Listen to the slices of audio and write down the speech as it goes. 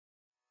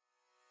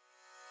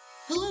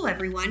Hello,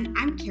 everyone.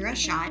 I'm Kara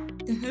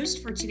Schott, the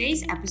host for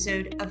today's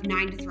episode of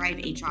 9 to Thrive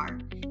HR.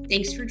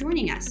 Thanks for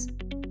joining us.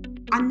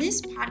 On this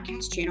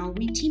podcast channel,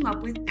 we team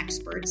up with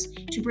experts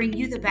to bring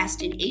you the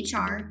best in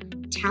HR,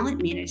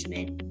 talent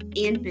management,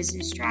 and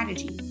business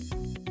strategy.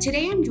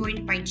 Today, I'm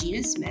joined by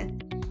Gina Smith,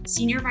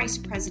 Senior Vice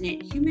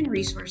President, Human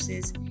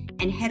Resources,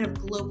 and Head of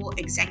Global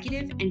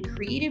Executive and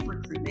Creative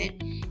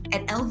Recruitment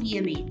at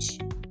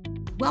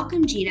LVMH.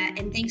 Welcome, Gina,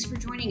 and thanks for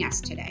joining us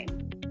today.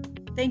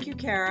 Thank you,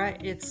 Kara.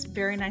 It's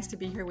very nice to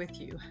be here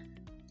with you.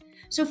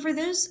 So for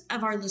those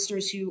of our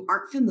listeners who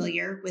aren't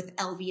familiar with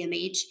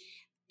LVMH,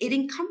 it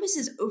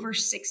encompasses over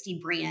 60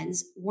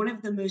 brands, one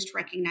of the most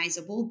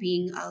recognizable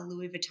being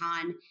Louis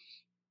Vuitton.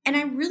 And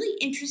I'm really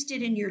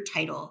interested in your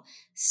title,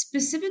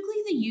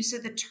 specifically the use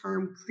of the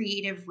term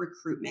creative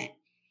recruitment.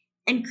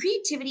 And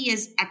creativity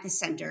is at the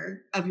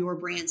center of your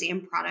brands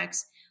and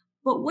products.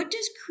 But what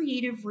does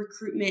creative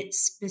recruitment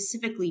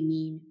specifically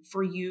mean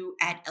for you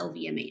at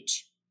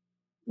LVMH?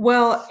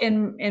 Well,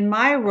 in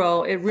my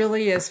role, it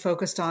really is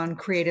focused on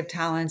creative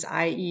talents,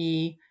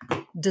 i.e.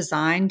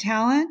 design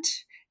talent,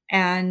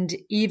 and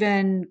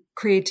even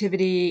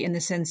creativity in the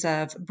sense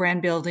of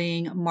brand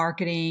building,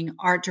 marketing,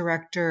 art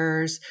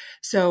directors.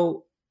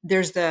 So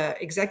there's the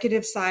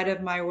executive side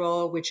of my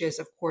role, which is,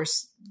 of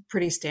course,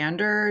 pretty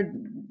standard,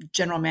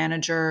 general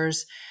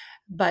managers.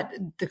 But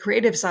the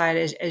creative side,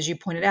 as you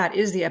pointed out,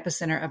 is the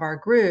epicenter of our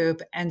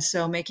group. And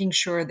so making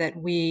sure that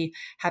we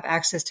have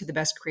access to the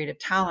best creative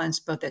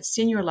talents, both at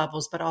senior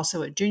levels, but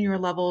also at junior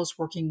levels,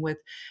 working with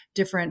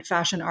different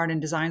fashion, art,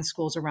 and design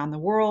schools around the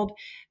world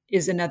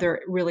is another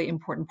really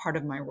important part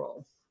of my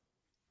role.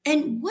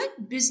 And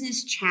what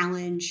business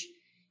challenge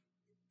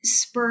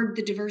spurred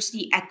the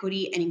diversity,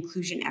 equity, and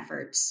inclusion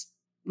efforts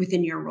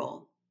within your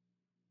role?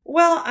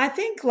 Well, I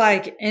think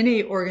like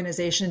any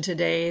organization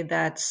today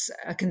that's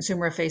a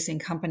consumer-facing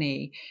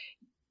company,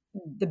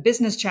 the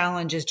business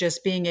challenge is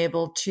just being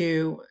able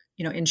to,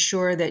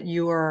 ensure that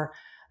you are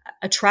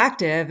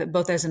attractive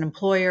both as an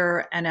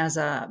employer and as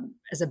a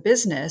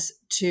business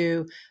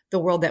to the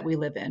world that we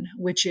live in,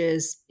 which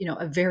is,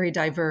 a very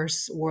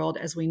diverse world,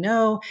 as we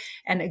know.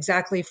 And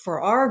exactly for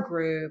our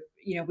group,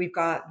 we've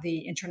got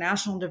the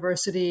international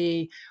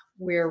diversity.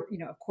 We're,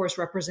 of course,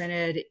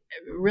 represented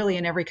really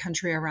in every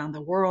country around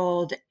the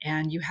world.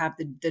 And you have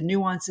the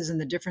nuances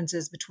and the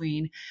differences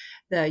between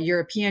the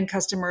European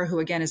customer, who,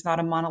 again, is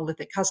not a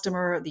monolithic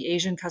customer, the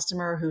Asian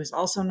customer, who is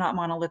also not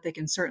monolithic,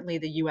 and certainly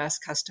the US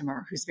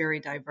customer, who's very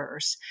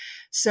diverse.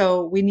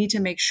 So we need to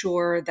make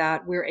sure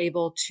that we're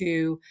able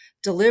to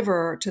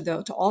deliver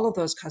to all of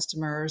those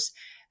customers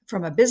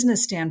from a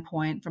business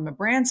standpoint, from a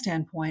brand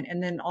standpoint,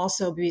 and then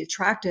also be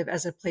attractive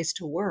as a place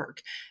to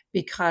work.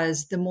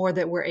 Because the more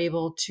that we're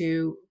able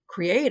to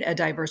create a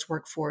diverse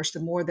workforce, the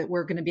more that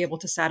we're going to be able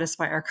to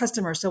satisfy our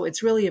customers. So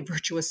it's really a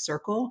virtuous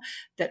circle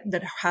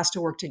that has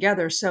to work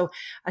together. So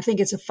I think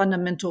it's a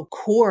fundamental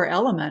core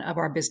element of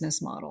our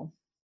business model.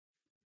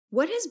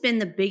 What has been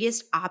the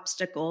biggest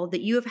obstacle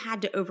that you have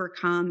had to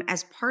overcome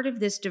as part of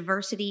this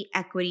diversity,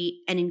 equity,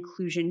 and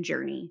inclusion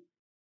journey?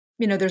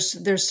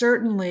 There's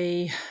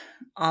certainly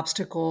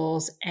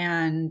obstacles,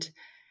 and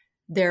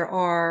there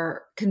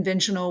are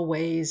conventional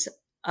ways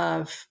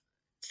of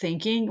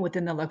thinking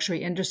within the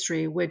luxury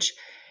industry, which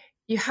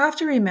you have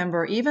to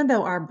remember, even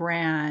though our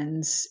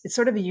brands, it's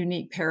sort of a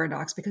unique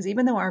paradox, because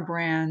even though our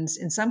brands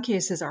in some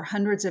cases are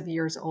hundreds of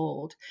years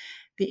old,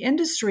 the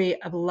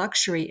industry of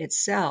luxury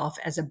itself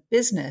as a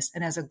business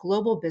and as a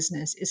global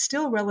business is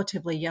still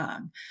relatively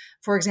young.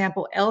 For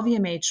example,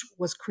 LVMH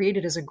was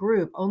created as a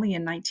group only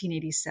in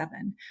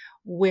 1987,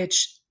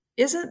 which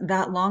isn't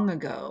that long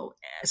ago,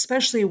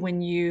 especially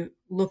when you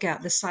look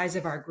at the size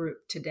of our group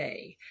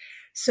today.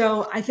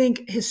 So I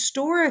think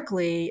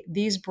historically,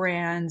 these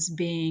brands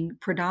being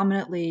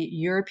predominantly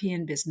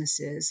European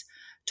businesses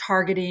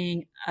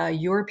targeting a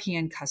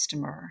European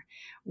customer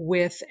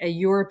with a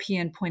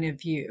European point of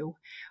view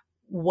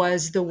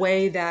was the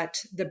way that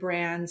the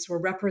brands were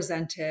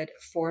represented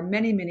for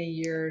many, many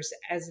years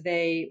as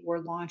they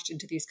were launched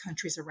into these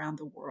countries around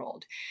the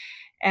world.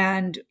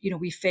 And,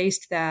 we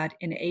faced that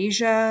in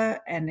Asia.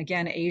 And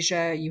again,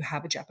 Asia, you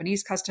have a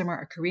Japanese customer,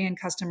 a Korean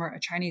customer, a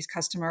Chinese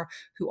customer,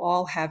 who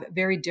all have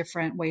very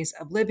different ways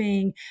of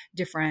living,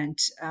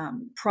 different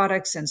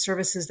products and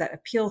services that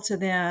appeal to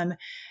them,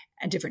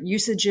 and different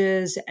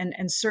usages,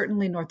 and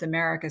certainly North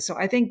America. So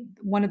I think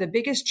one of the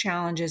biggest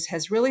challenges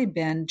has really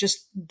been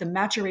just the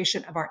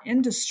maturation of our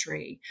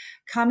industry,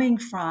 coming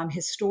from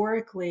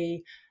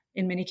historically,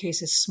 in many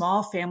cases,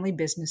 small family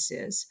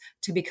businesses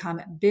to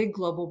become big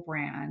global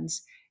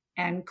brands,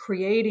 and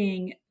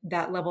creating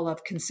that level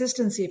of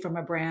consistency from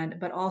a brand,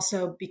 but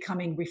also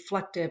becoming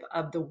reflective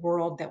of the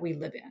world that we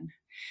live in,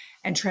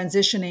 and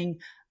transitioning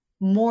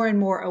more and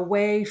more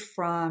away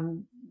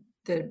from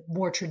the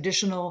more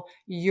traditional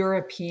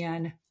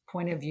European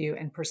point of view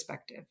and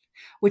perspective,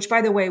 which, by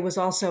the way, was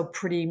also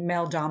pretty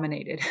male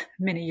dominated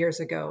many years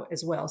ago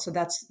as well. So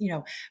that's,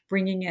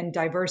 bringing in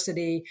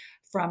diversity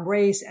from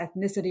race,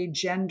 ethnicity,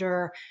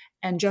 gender,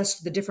 and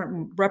just the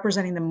different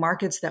representing the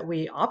markets that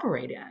we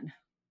operate in.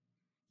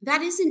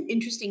 That is an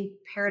interesting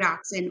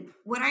paradox. And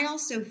what I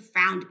also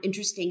found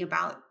interesting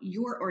about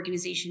your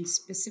organization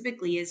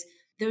specifically is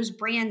those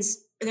brands,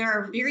 there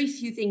are very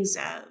few things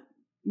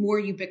more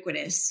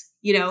ubiquitous,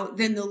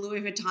 than the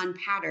Louis Vuitton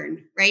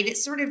pattern, right? It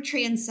sort of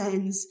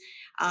transcends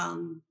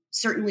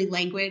certainly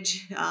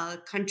language,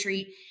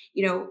 country.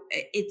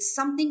 It's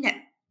something that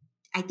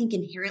I think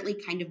inherently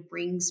kind of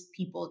brings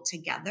people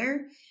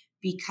together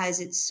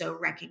because it's so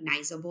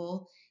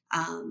recognizable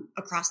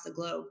across the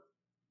globe.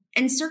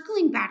 And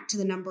circling back to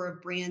the number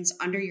of brands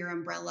under your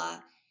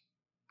umbrella,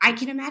 I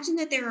can imagine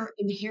that there are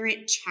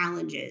inherent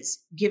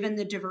challenges given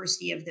the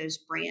diversity of those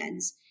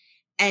brands.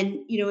 And,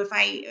 if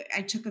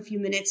I took a few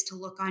minutes to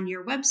look on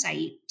your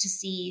website to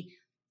see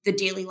the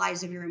daily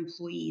lives of your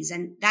employees,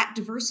 and that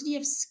diversity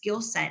of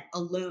skill set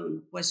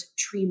alone was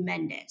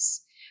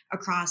tremendous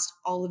across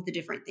all of the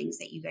different things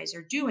that you guys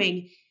are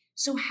doing.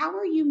 So, how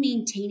are you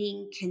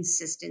maintaining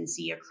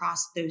consistency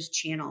across those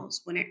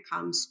channels when it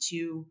comes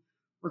to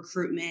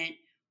recruitment,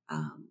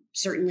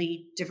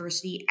 certainly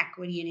diversity,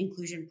 equity, and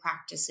inclusion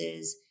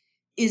practices?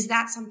 Is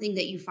that something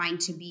that you find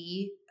to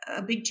be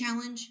a big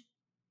challenge?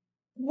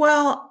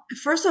 Well,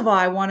 first of all,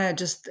 I want to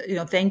just,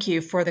 thank you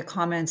for the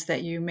comments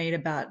that you made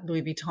about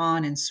Louis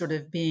Vuitton and sort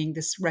of being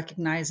this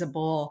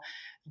recognizable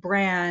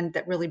brand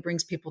that really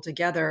brings people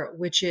together,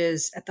 which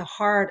is at the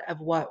heart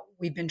of what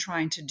we've been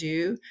trying to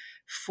do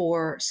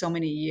for so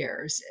many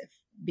years.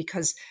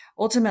 Because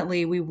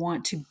ultimately, we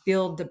want to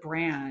build the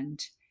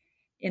brand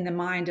in the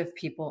mind of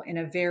people in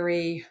a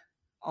very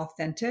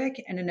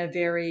authentic and in a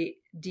very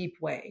deep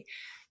way.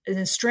 In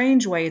a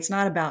strange way, it's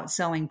not about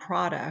selling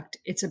product,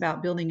 it's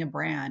about building a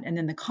brand. And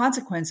then the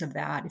consequence of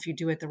that, if you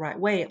do it the right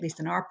way, at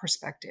least in our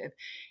perspective,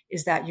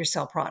 is that you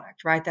sell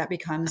product, right? That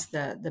becomes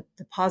the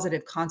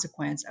positive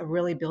consequence of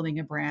really building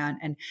a brand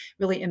and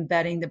really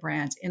embedding the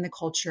brands in the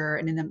culture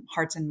and in the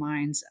hearts and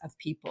minds of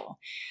people.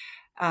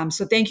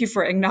 So thank you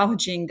for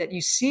acknowledging that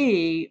you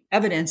see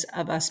evidence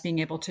of us being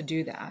able to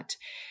do that.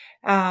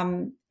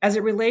 As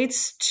it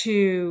relates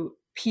to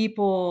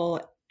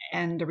people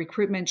and the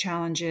recruitment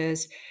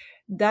challenges,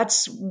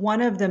 that's one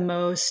of the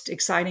most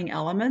exciting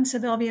elements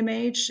of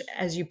LVMH,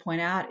 as you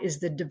point out, is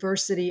the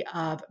diversity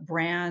of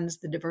brands,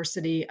 the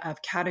diversity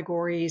of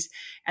categories,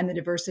 and the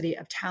diversity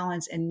of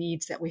talents and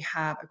needs that we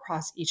have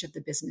across each of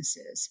the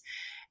businesses.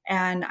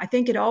 And I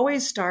think it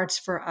always starts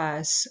for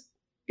us.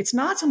 It's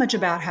not so much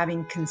about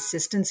having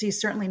consistency,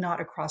 certainly not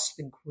across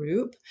the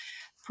group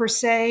per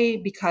se,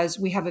 because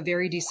we have a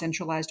very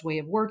decentralized way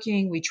of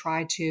working. We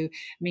try to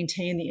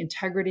maintain the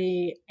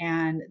integrity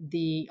and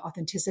the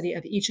authenticity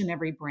of each and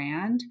every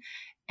brand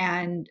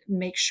and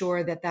make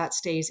sure that that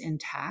stays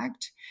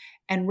intact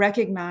and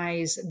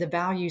recognize the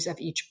values of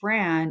each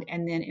brand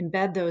and then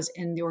embed those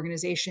in the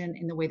organization,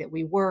 in the way that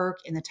we work,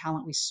 in the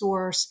talent we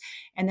source,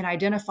 and then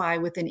identify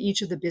within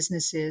each of the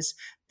businesses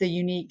the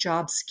unique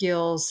job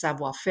skills,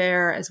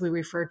 savoir-faire, as we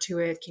refer to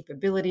it,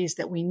 capabilities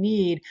that we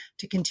need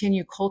to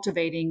continue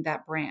cultivating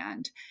that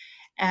brand.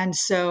 And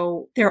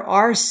so there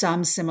are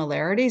some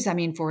similarities. I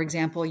mean, for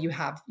example, you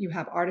have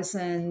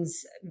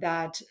artisans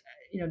that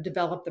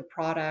develop the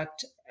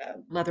product,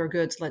 leather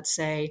goods, let's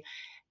say.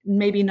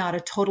 Maybe not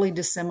a totally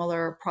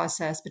dissimilar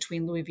process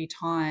between Louis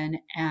Vuitton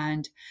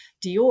and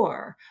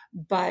Dior,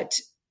 but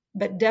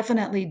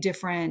definitely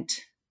different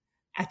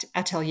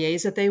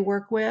ateliers that they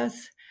work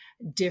with,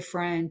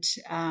 different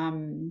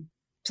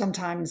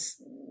sometimes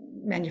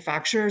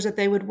manufacturers that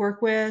they would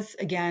work with,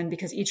 again,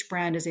 because each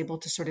brand is able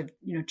to sort of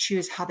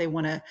choose how they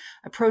want to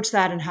approach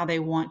that and how they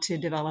want to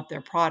develop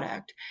their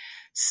product.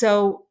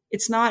 So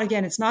it's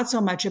not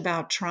so much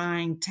about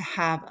trying to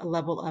have a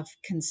level of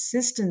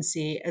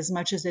consistency as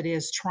much as it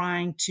is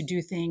trying to do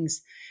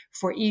things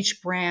for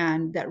each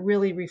brand that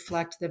really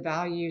reflect the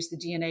values, the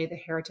DNA, the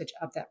heritage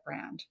of that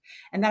brand.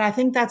 And that I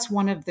think that's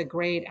one of the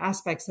great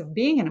aspects of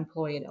being an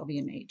employee at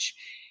LVMH,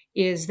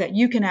 is that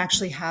you can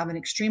actually have an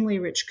extremely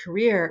rich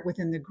career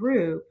within the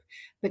group,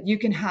 but you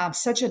can have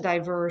such a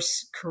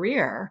diverse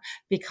career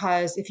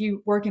because if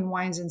you work in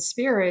wines and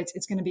spirits,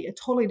 it's going to be a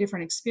totally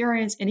different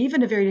experience and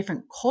even a very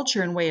different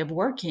culture and way of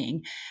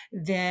working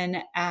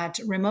than at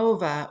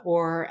Rimowa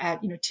or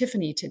at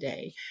Tiffany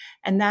today.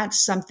 And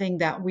that's something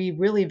that we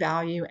really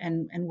value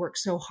and work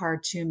so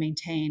hard to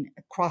maintain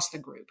across the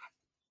group.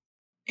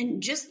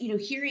 And just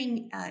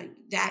hearing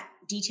that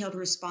detailed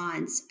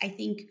response, I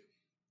think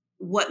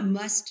what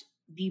must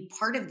be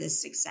part of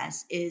this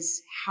success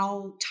is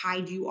how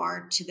tied you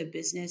are to the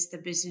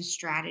business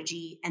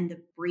strategy, and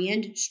the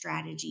brand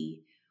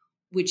strategy,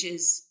 which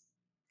is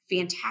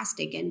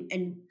fantastic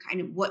and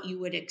kind of what you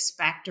would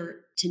expect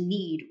or to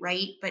need,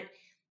 right? But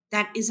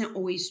that isn't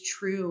always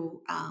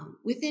true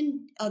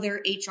within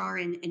other HR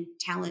and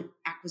talent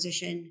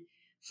acquisition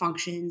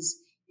functions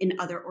in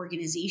other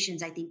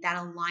organizations. I think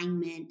that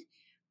alignment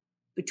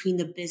between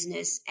the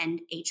business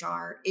and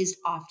HR is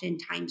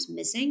oftentimes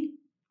missing.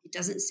 It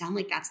doesn't sound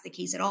like that's the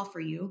case at all for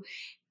you.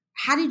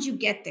 How did you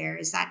get there?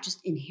 Is that just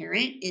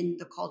inherent in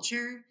the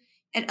culture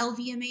at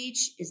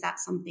LVMH? Is that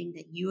something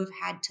that you have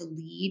had to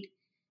lead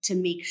to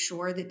make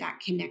sure that that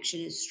connection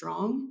is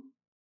strong?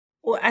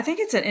 Well, I think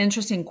it's an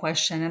interesting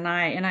question, and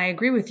I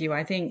agree with you.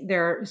 I think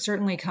there are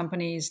certainly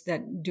companies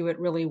that do it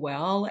really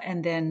well,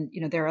 and then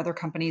there are other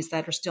companies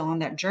that are still on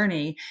that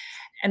journey,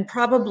 and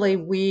probably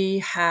we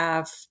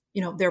have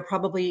there are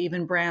probably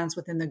even brands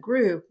within the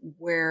group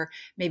where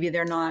maybe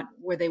they're not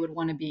where they would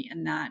want to be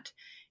in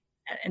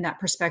that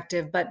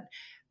perspective. But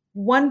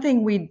one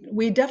thing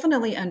we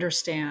definitely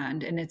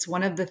understand, and it's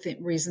one of the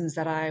reasons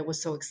that I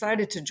was so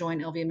excited to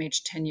join LVMH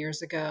 10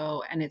 years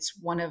ago, and it's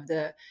one of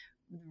the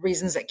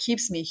reasons that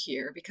keeps me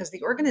here, because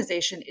the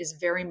organization is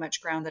very much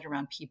grounded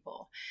around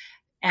people,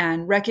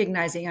 and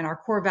recognizing, and our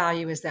core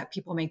value is that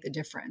people make the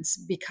difference.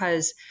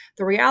 Because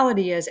the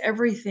reality is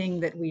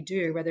everything that we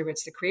do, whether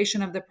it's the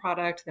creation of the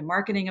product, the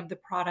marketing of the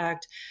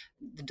product,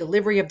 the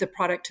delivery of the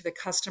product to the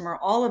customer,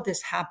 all of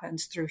this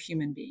happens through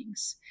human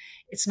beings.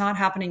 It's not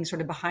happening sort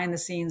of behind the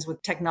scenes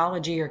with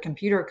technology or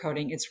computer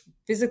coding. It's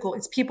physical,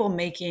 it's people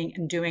making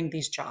and doing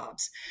these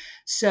jobs.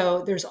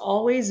 So there's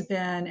always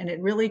been, and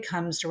it really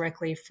comes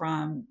directly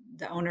from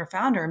the owner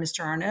founder,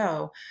 Mr.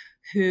 Arnault,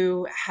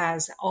 who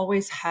has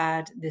always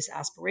had this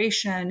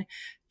aspiration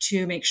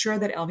to make sure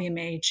that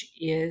LVMH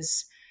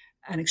is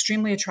an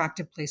extremely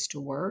attractive place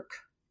to work,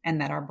 and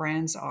that our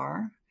brands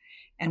are.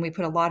 And we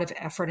put a lot of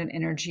effort and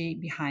energy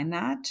behind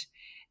that,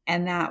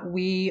 and that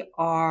we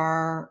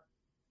are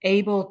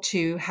able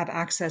to have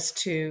access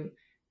to,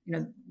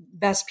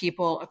 best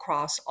people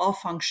across all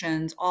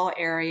functions, all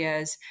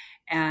areas,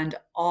 and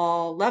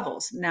all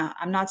levels. Now,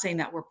 I'm not saying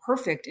that we're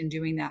perfect in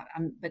doing that,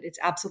 but it's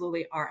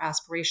absolutely our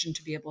aspiration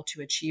to be able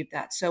to achieve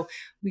that. So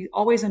we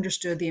always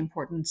understood the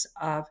importance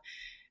of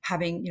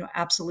having,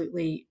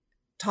 absolutely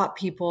top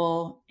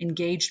people,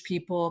 engaged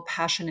people,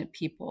 passionate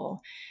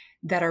people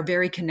that are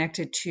very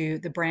connected to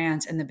the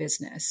brands and the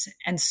business.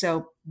 And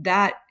so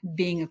that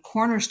being a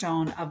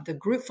cornerstone of the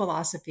group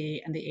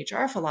philosophy and the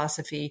HR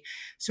philosophy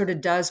sort of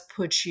does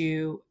put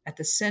you at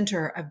the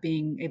center of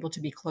being able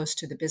to be close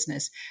to the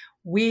business.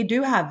 We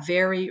do have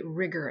very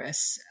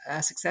rigorous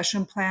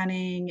succession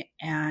planning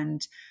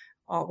and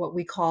what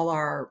we call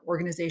our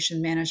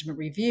organization management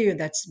review.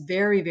 That's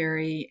very,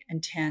 very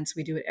intense.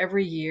 We do it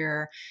every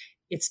year.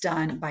 It's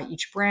done by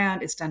each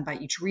brand, it's done by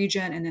each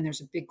region, and then there's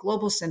a big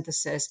global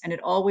synthesis. And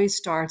it always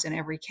starts in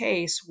every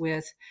case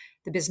with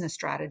the business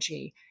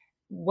strategy.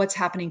 What's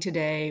happening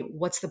today?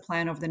 What's the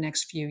plan over the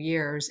next few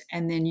years?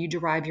 And then you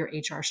derive your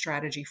HR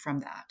strategy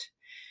from that.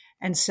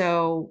 And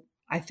so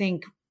I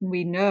think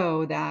we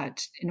know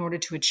that in order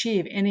to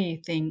achieve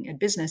anything in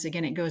business,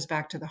 again, it goes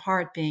back to the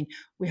heart being,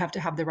 we have to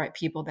have the right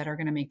people that are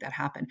going to make that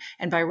happen.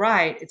 And by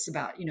right, it's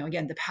about,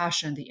 again, the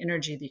passion, the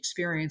energy, the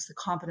experience, the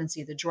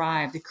competency, the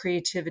drive, the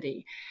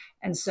creativity.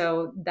 And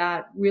so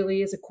that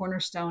really is a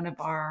cornerstone of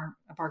our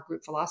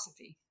group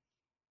philosophy.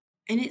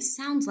 And it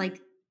sounds like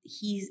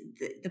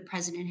the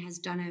president has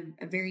done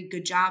a very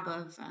good job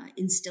of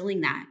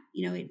instilling that.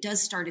 It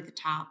does start at the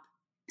top.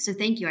 So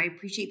thank you. I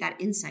appreciate that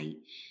insight.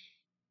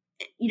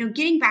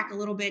 Getting back a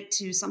little bit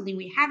to something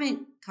we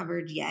haven't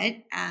covered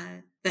yet,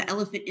 the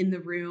elephant in the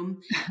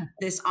room,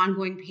 this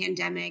ongoing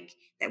pandemic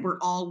that we're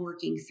all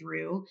working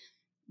through.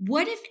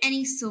 What, if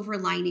any, silver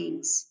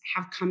linings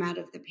have come out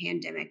of the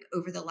pandemic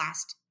over the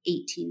last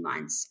 18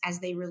 months as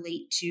they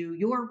relate to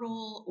your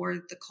role or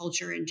the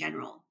culture in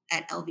general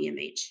at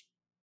LVMH?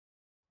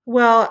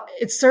 Well,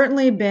 it's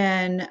certainly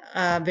been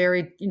a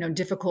very,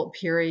 difficult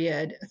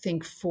period, I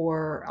think,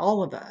 for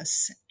all of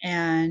us.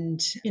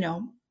 And,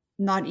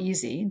 not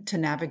easy to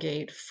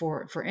navigate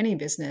for any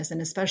business, and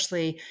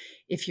especially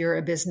if you're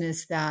a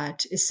business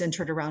that is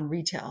centered around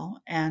retail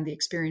and the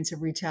experience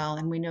of retail.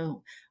 And we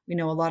know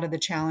a lot of the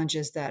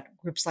challenges that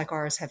groups like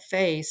ours have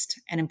faced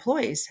and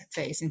employees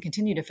face and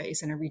continue to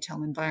face in a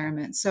retail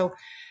environment. So,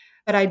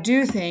 but I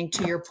do think,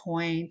 to your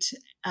point,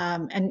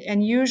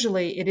 and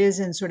usually it is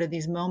in sort of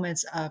these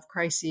moments of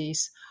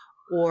crises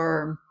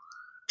or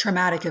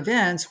traumatic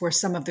events where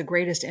some of the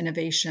greatest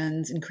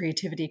innovations and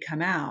creativity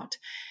come out.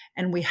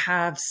 And we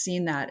have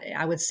seen that.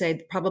 I would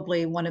say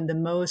probably one of the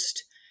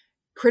most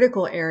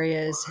critical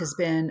areas has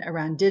been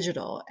around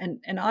digital.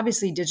 And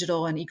obviously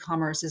digital and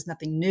e-commerce is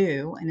nothing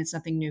new, and it's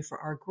nothing new for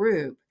our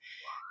group.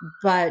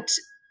 But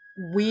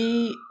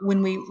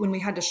when we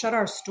had to shut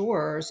our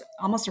stores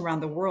almost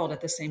around the world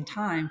at the same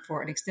time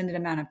for an extended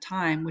amount of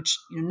time, which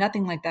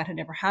nothing like that had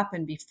ever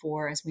happened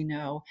before, as we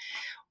know,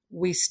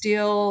 we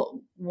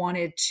still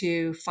wanted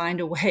to find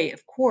a way,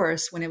 of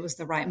course, when it was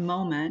the right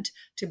moment,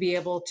 to be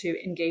able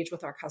to engage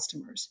with our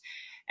customers.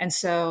 And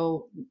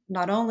so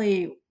not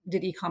only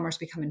did e-commerce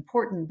become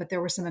important, but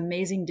there were some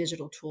amazing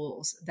digital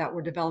tools that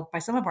were developed by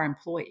some of our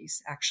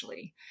employees,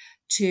 actually,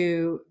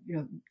 to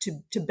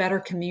better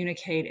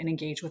communicate and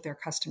engage with their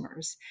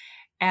customers.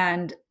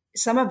 And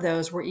some of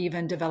those were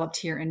even developed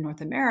here in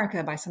North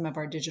America by some of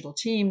our digital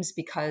teams,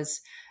 because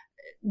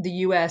the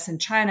US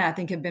and China, I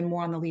think, have been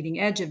more on the leading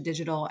edge of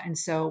digital. And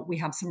so we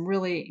have some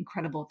really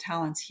incredible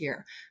talents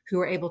here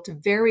who are able to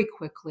very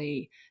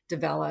quickly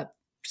develop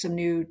some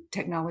new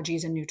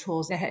technologies and new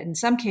tools that in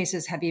some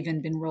cases have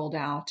even been rolled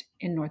out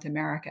in North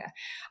America.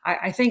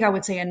 I think I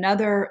would say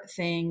another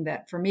thing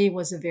that for me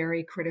was a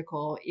very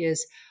critical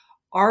is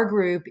Our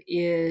group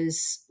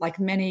is like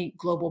many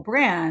global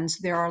brands.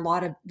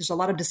 There's a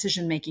lot of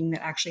decision making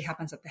that actually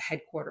happens at the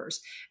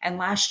headquarters. And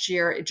last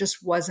year, it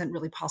just wasn't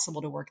really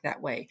possible to work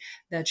that way.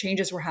 The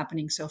changes were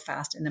happening so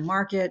fast in the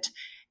market,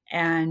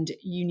 and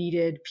you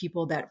needed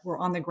people that were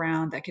on the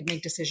ground that could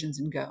make decisions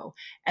and go.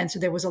 And so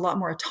there was a lot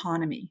more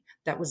autonomy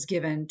that was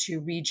given to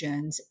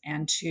regions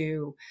and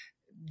to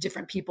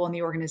different people in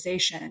the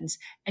organizations.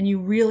 And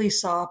you really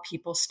saw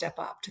people step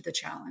up to the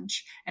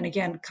challenge. And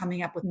again,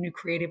 coming up with new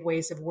creative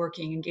ways of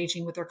working,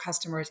 engaging with their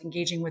customers,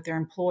 engaging with their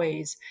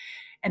employees.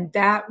 And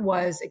that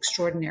was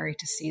extraordinary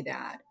to see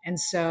that. And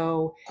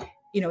so,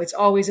 it's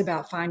always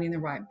about finding the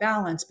right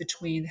balance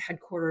between the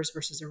headquarters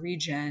versus a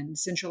region,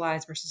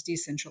 centralized versus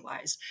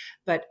decentralized.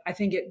 But I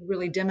think it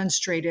really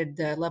demonstrated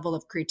the level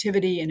of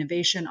creativity,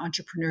 innovation,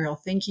 entrepreneurial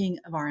thinking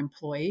of our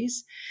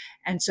employees.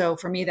 And so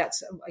for me,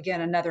 that's,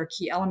 again, another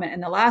key element.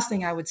 And the last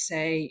thing I would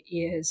say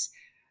is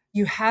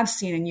you have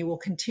seen and you will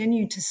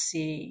continue to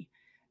see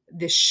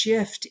this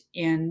shift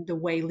in the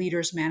way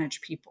leaders manage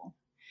people.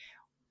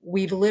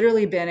 We've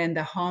literally been in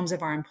the homes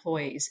of our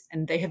employees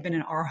and they have been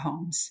in our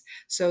homes.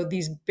 So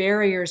these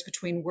barriers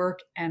between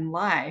work and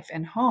life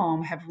and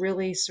home have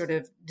really sort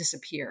of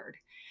disappeared.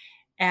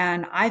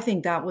 And I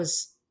think that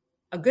was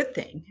a good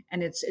thing.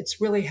 And it's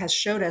really has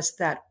showed us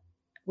that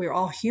we're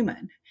all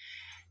human.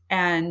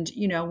 And,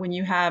 when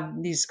you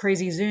have these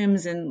crazy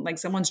Zooms and like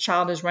someone's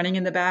child is running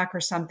in the back or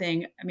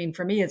something, I mean,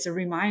 for me, it's a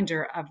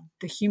reminder of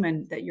the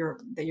human that you're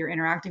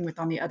interacting with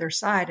on the other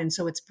side. And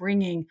so it's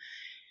bringing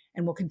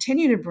and will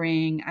continue to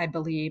bring, I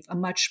believe, a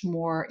much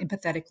more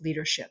empathetic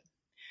leadership,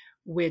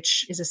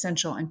 which is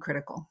essential and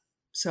critical.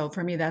 So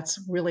for me, that's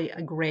really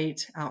a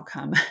great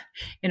outcome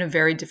in a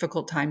very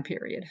difficult time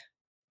period.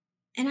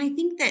 And I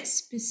think that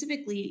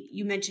specifically,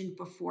 you mentioned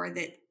before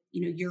that,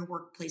 your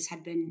workplace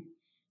had been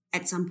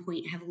at some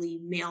point heavily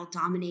male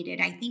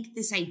dominated. I think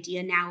this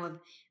idea now of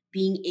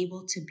being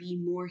able to be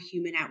more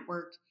human at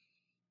work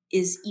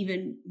is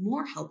even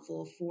more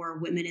helpful for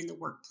women in the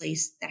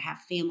workplace that have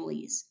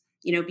families,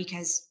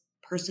 because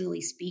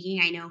personally speaking,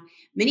 I know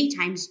many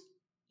times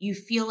you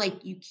feel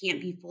like you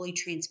can't be fully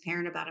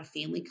transparent about a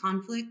family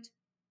conflict.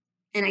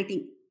 And I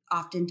think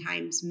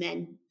oftentimes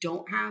men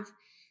don't have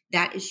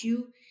that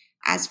issue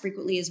as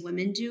frequently as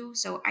women do.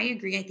 So I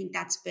agree. I think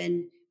that's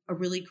been a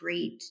really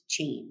great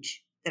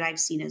change that I've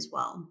seen as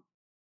well.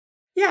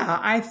 Yeah,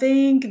 I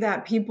think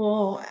that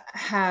people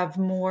have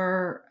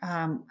more,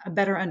 a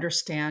better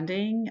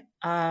understanding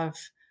of,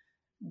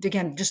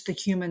 again, just the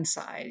human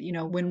side.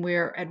 When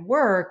we're at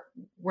work,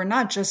 we're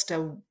not just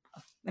an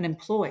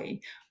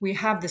employee. We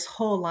have this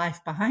whole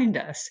life behind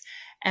us.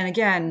 And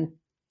again,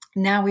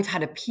 now we've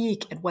had a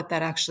peek at what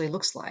that actually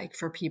looks like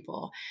for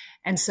people.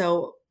 And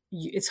so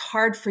it's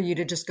hard for you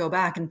to just go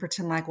back and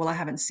pretend like, well, I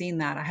haven't seen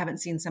that. I haven't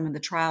seen some of the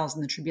trials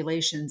and the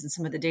tribulations and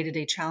some of the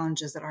day-to-day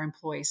challenges that our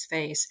employees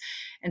face.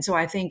 And so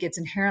I think it's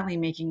inherently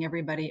making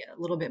everybody a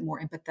little bit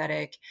more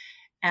empathetic.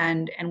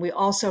 And we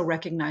also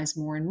recognize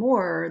more and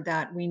more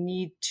that we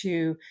need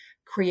to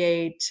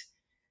create,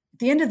 at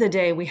the end of the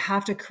day, we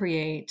have to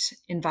create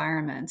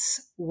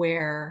environments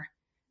where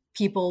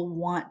people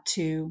want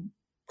to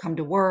come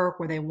to work,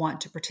 where they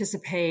want to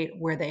participate,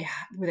 where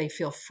they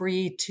feel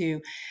free to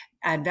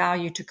add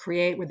value, to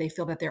create, where they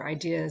feel that their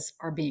ideas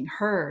are being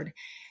heard.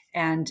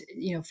 And,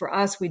 for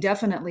us, we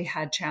definitely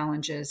had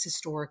challenges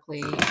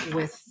historically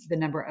with the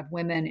number of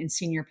women in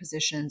senior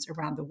positions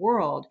around the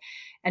world.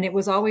 And it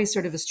was always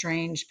sort of a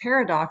strange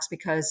paradox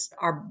because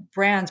our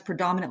brands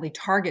predominantly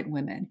target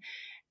women.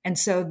 And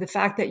so the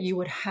fact that you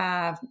would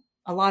have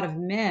a lot of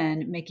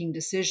men making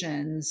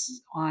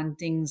decisions on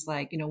things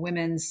like,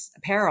 women's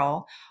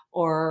apparel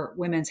or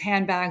women's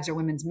handbags or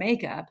women's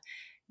makeup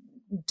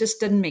just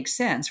didn't make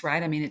sense,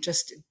 right? I mean,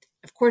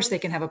 of course they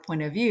can have a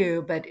point of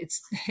view, but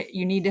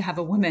you need to have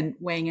a woman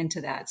weighing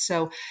into that.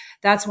 So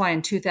that's why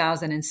in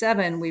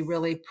 2007, we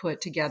really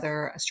put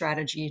together a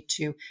strategy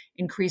to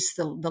increase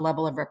the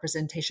level of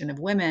representation of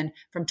women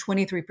from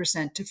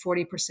 23% to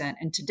 40%.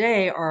 And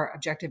today our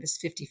objective is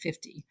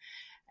 50-50.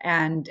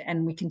 And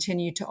we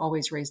continue to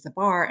always raise the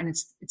bar. And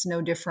it's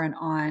no different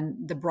on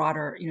the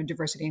broader,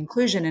 diversity and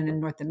inclusion. And in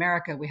North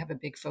America, we have a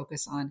big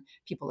focus on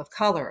people of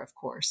color, of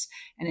course,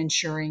 and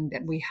ensuring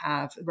that we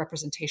have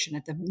representation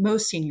at the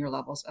most senior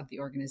levels of the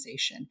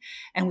organization.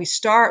 And we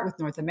start with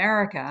North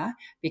America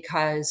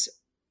because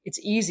it's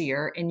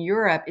easier. In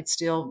Europe, it's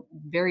still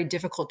very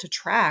difficult to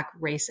track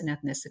race and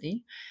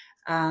ethnicity.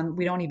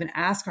 We don't even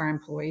ask our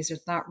employees.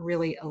 It's not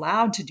really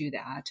allowed to do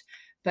that.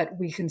 But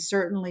we can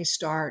certainly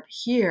start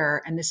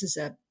here. And this is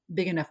a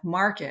big enough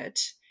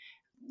market.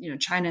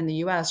 China and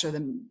the US are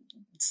the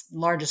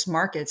largest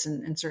markets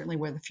and certainly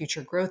where the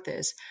future growth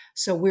is.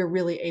 So we're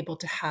really able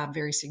to have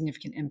very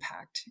significant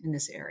impact in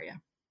this area.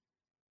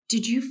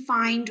 Did you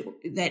find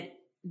that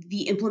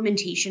the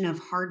implementation of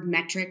hard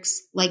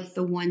metrics like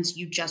the ones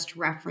you just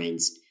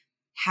referenced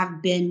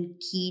have been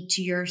key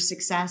to your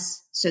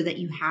success so that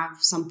you have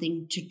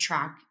something to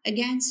track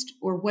against?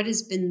 Or what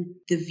has been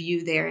the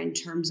view there in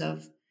terms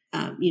of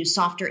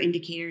softer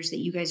indicators that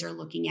you guys are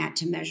looking at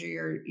to measure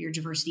your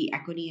diversity,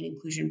 equity, and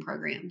inclusion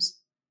programs?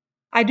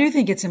 I do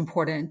think it's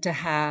important to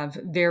have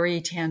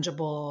very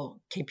tangible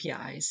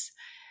KPIs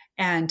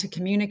and to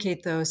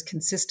communicate those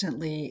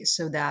consistently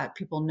so that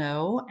people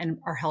know and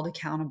are held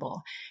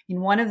accountable.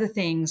 And one of the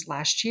things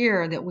last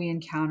year that we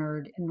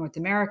encountered in North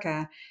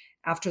America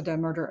after the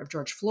murder of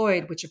George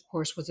Floyd, which of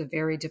course was a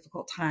very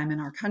difficult time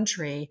in our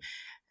country,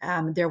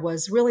 there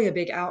was really a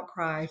big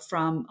outcry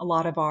from a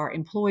lot of our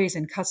employees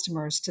and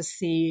customers to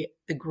see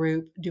the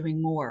group doing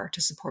more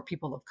to support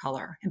people of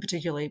color, and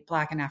particularly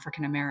Black and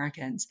African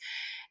Americans.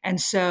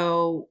 And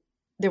so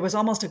there was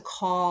almost a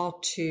call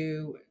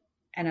to,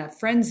 and a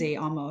frenzy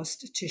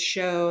almost, to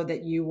show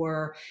that you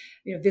were,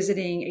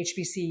 visiting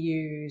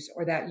HBCUs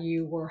or that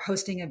you were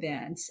hosting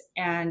events.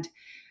 And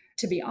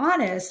to be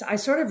honest, I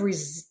sort of,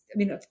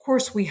 of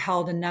course, we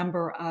held a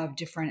number of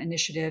different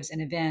initiatives and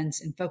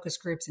events and focus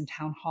groups and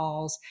town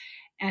halls.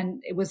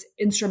 And it was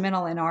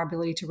instrumental in our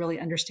ability to really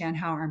understand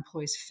how our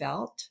employees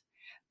felt,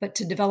 but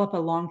to develop a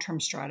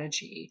long-term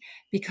strategy,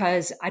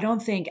 because I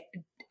don't think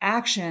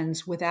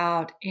actions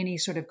without any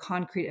sort of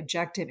concrete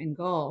objective and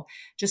goal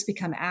just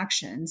become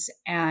actions.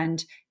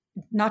 And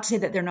not to say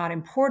that they're not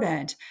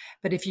important,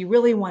 but if you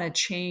really want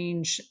to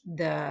change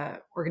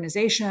the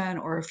organization,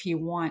 or if you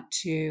want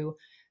to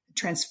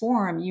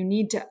transform, you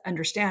need to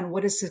understand,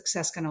 what is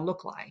success going to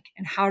look like,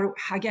 and how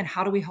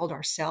do we hold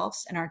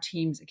ourselves and our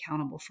teams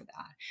accountable for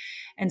that?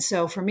 And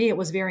so for me, it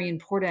was very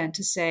important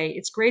to say,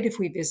 it's great if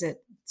we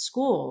visit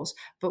schools,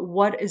 but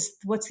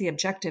what's the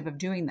objective of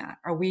doing that?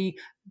 Are we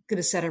going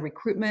to set a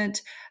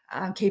recruitment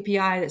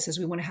KPI that says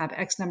we want to have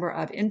X number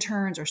of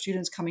interns or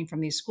students coming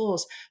from these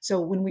schools?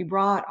 So when we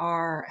brought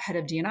our head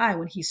of D&I,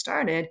 when he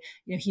started,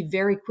 he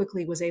very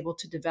quickly was able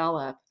to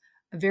develop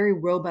a very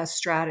robust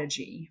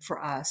strategy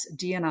for us,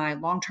 D&I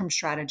long-term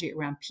strategy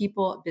around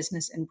people,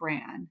 business, and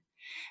brand.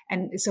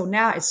 And so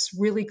now it's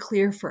really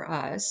clear for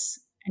us,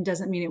 and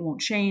doesn't mean it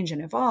won't change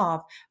and evolve,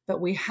 but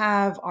we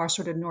have our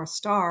sort of North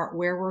Star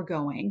where we're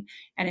going.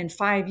 And in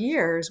 5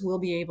 years, we'll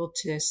be able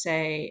to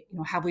say,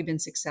 have we been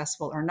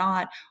successful or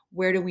not?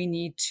 Where do we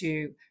need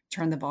to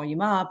turn the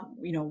volume up?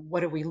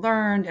 What have we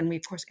learned? And we,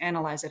 of course,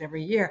 analyze it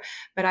every year.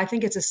 But I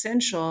think it's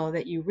essential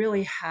that you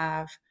really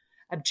have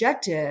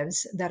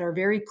objectives that are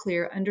very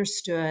clear,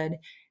 understood,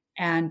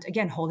 and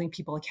again, holding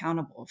people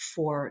accountable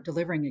for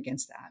delivering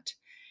against that.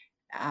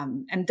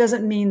 And it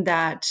doesn't mean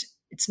that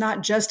it's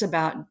not just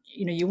about,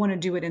 you want to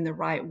do it in the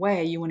right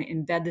way. You want to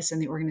embed this in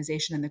the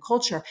organization and the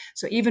culture.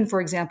 So even, for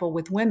example,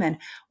 with women,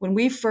 when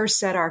we first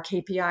set our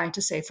KPI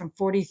to say from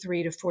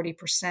 43 to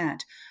 40%,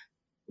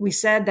 we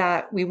said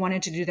that we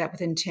wanted to do that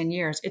within 10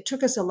 years. It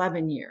took us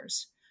 11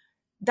 years.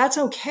 That's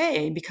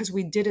okay, because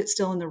we did it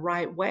still in the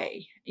right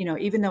way.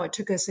 Even though it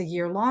took us a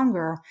year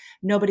longer,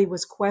 nobody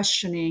was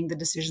questioning the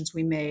decisions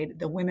we made.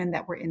 The women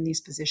that were in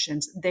these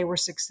positions, they were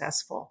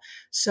successful.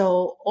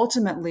 So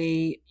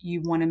ultimately,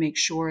 you want to make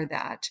sure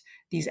that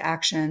these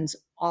actions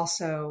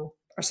also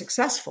are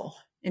successful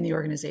in the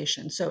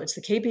organization. So it's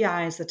the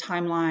KPIs, the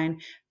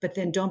timeline, but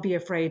then don't be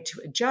afraid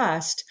to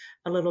adjust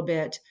a little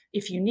bit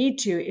if you need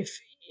to,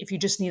 if you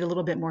just need a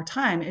little bit more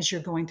time as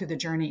you're going through the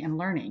journey and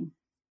learning.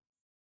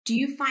 Do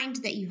you find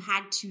that you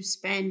had to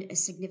spend a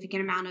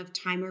significant amount of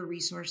time or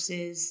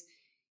resources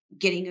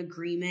getting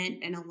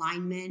agreement and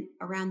alignment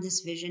around this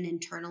vision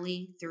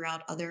internally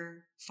throughout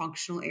other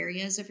functional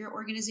areas of your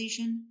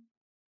organization?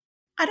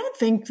 I don't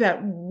think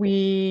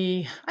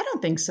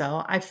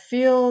so. I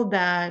feel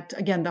that,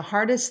 again, the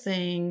hardest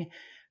thing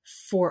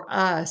for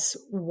us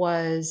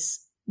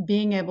was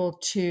being able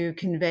to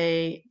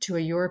convey to a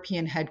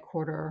European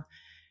headquarter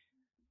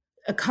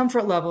a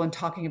comfort level in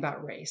talking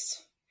about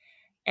race.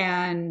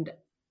 And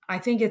I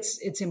think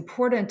it's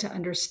important to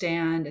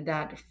understand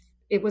that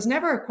it was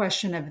never a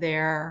question of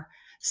their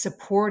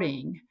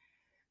supporting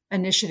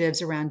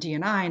initiatives around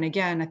D&I. And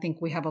again, I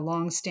think we have a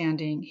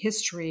long-standing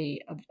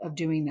history of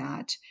doing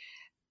that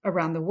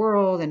around the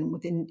world and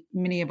within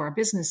many of our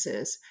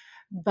businesses.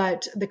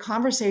 But the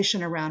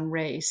conversation around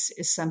race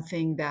is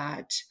something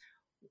that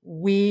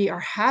we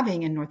are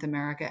having in North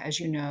America, as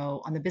you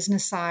know, on the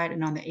business side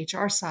and on the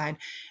HR side.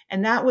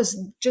 And that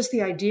was just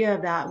the idea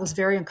of that was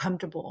very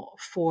uncomfortable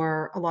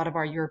for a lot of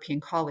our European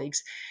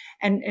colleagues.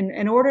 And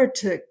in order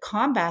to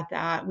combat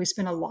that, we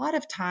spent a lot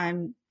of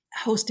time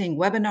hosting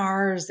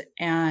webinars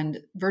and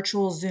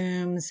virtual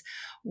Zooms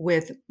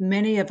with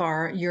many of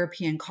our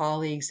European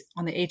colleagues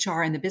on the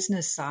HR and the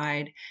business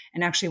side.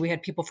 And actually, we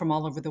had people from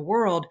all over the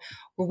world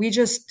where we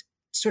just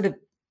sort of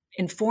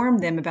inform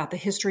them about the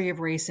history of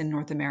race in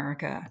North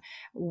America.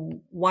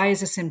 Why is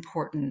this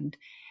important?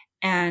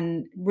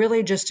 And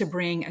really just to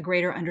bring a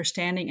greater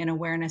understanding and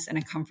awareness and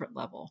a comfort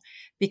level,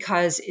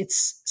 because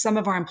some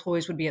of our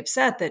employees would be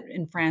upset that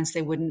in France,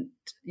 they wouldn't,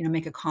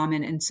 make a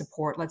comment and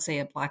support, let's say,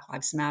 a Black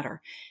Lives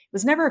Matter. It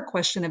was never a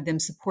question of them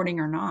supporting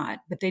or not,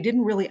 but they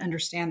didn't really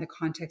understand the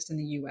context in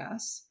the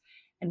US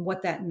and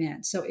what that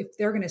meant. So if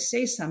they're going to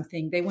say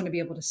something, they want to be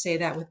able to say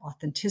that with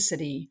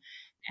authenticity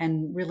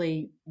and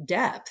really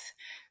depth.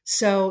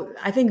 So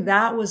I think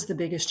that was the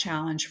biggest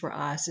challenge for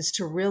us, is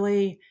to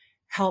really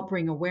help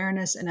bring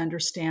awareness and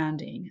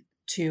understanding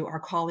to our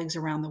colleagues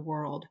around the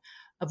world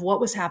of what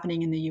was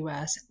happening in the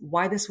US,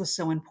 why this was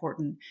so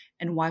important,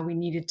 and why we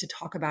needed to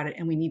talk about it,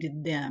 and we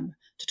needed them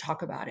to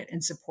talk about it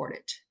and support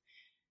it.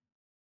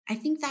 I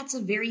think that's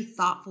a very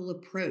thoughtful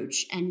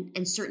approach, and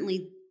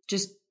certainly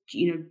just,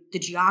 the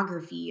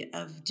geography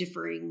of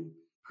differing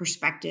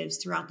perspectives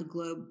throughout the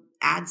globe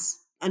adds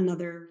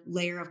another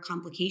layer of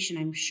complication,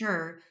 I'm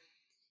sure.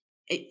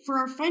 For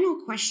our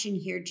final question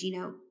here,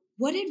 Gina,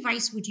 what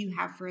advice would you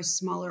have for a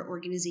smaller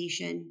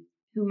organization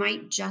who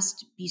might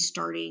just be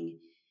starting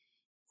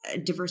a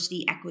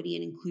diversity, equity,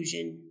 and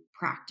inclusion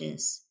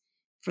practice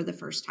for the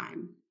first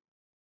time?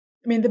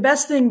 I mean, the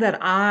best thing that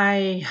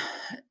I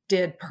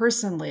did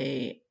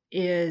personally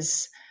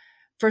is,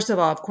 first of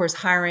all, of course,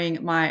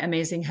 hiring my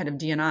amazing head of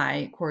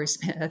D&I, Corey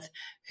Smith,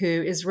 who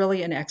is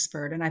really an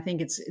expert. And I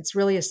think it's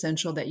really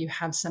essential that you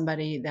have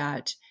somebody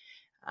that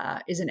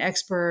is an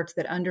expert,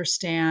 that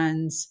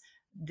understands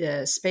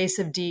the space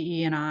of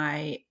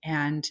DE&I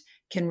and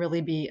can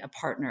really be a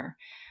partner,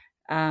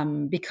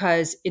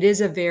 because it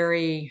is a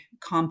very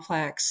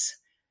complex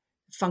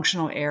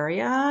functional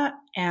area.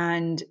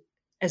 And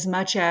as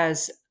much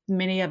as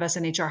many of us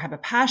in HR have a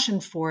passion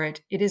for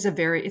it,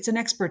 it's an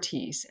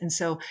expertise. And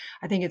so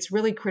I think it's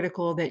really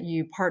critical that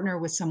you partner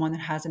with someone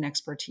that has an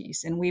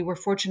expertise. And we were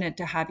fortunate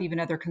to have even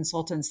other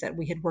consultants that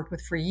we had worked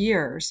with for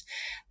years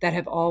that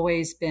have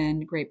always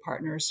been great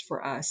partners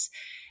for us.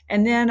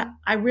 And then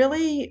I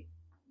really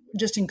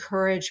just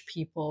encourage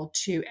people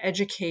to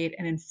educate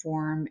and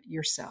inform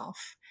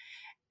yourself.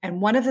 And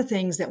one of the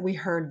things that we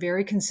heard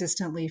very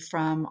consistently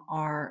from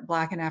our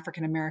Black and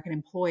African American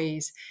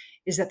employees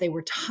is that they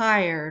were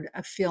tired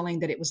of feeling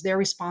that it was their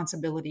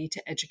responsibility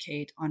to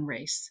educate on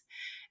race.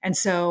 And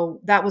so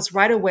that was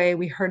right away,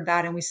 we heard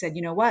that and we said,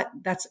 you know what,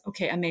 that's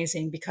okay,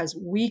 amazing, because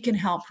we can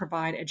help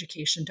provide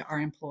education to our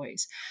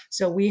employees.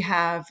 So we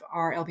have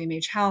our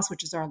LVMH House,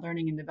 which is our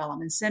Learning and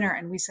Development Center,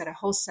 and we set a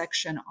whole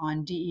section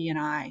on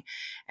DE&I,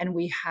 and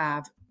we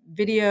have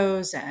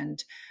videos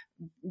and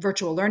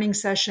virtual learning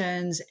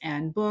sessions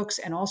and books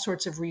and all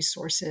sorts of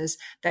resources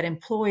that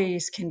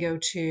employees can go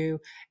to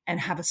and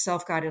have a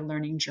self-guided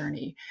learning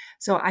journey.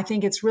 So I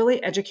think it's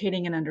really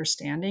educating and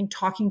understanding,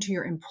 talking to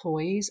your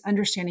employees,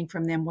 understanding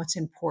from them what's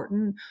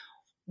important.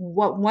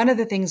 One of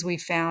the things we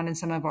found in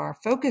some of our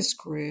focus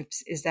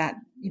groups is that,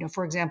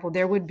 for example,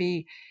 there would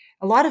be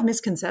a lot of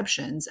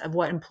misconceptions of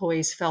what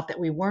employees felt that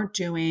we weren't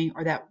doing,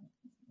 or that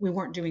we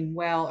weren't doing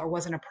well, or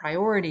wasn't a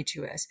priority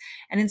to us.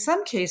 And in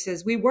some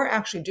cases, we were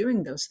actually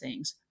doing those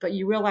things, but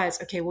you realize,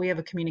 okay, well, we have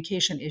a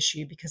communication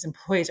issue because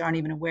employees aren't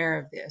even aware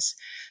of this.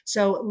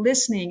 So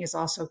listening is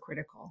also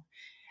critical.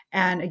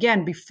 And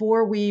again,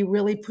 before we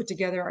really put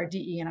together our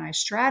DE&I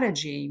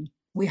strategy,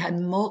 we had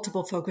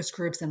multiple focus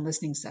groups and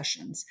listening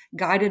sessions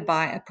guided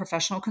by a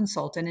professional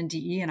consultant in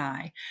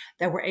DE&I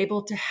that were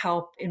able to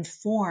help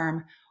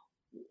inform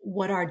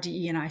what our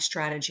DE&I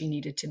strategy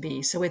needed to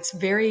be. So it's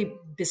very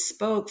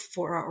bespoke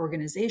for our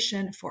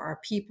organization, for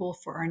our people,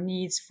 for our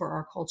needs, for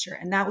our culture.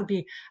 And that would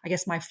be, I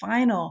guess, my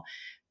final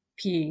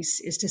piece,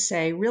 is to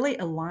say, really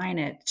align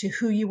it to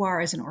who you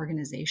are as an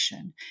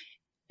organization.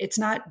 It's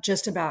not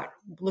just about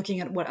looking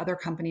at what other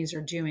companies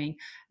are doing.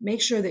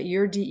 Make sure that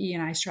your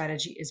DE&I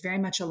strategy is very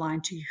much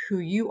aligned to who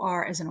you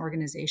are as an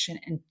organization,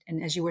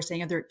 and as you were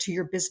saying, to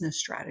your business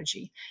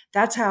strategy.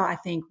 That's how I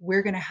think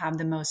we're going to have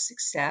the most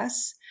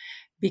success,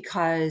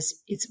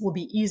 because it will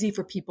be easy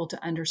for people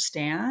to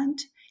understand.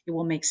 It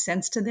will make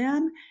sense to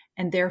them.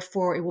 And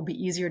therefore, it will be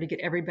easier to get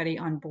everybody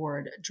on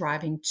board,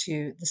 driving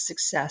to the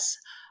success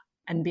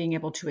and being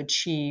able to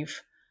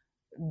achieve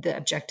the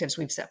objectives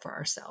we've set for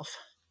ourselves.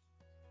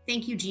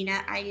 Thank you,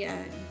 Gina.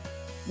 I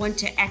want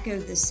to echo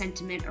the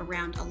sentiment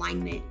around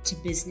alignment to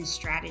business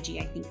strategy.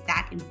 I think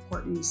that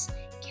importance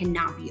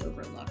cannot be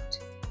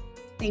overlooked.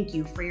 Thank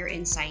you for your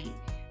insight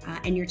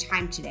and your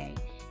time today.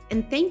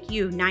 And thank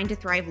you, 9 to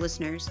Thrive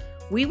listeners.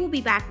 We will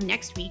be back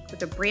next week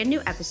with a brand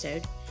new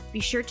episode. Be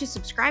sure to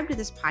subscribe to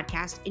this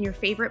podcast in your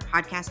favorite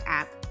podcast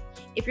app.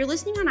 If you're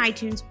listening on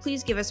iTunes,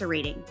 please give us a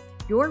rating.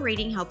 Your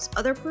rating helps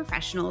other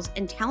professionals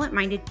and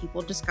talent-minded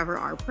people discover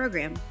our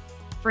program.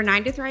 For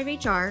 9 to Thrive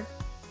HR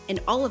and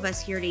all of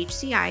us here at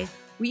HCI,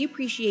 we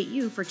appreciate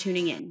you for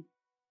tuning in.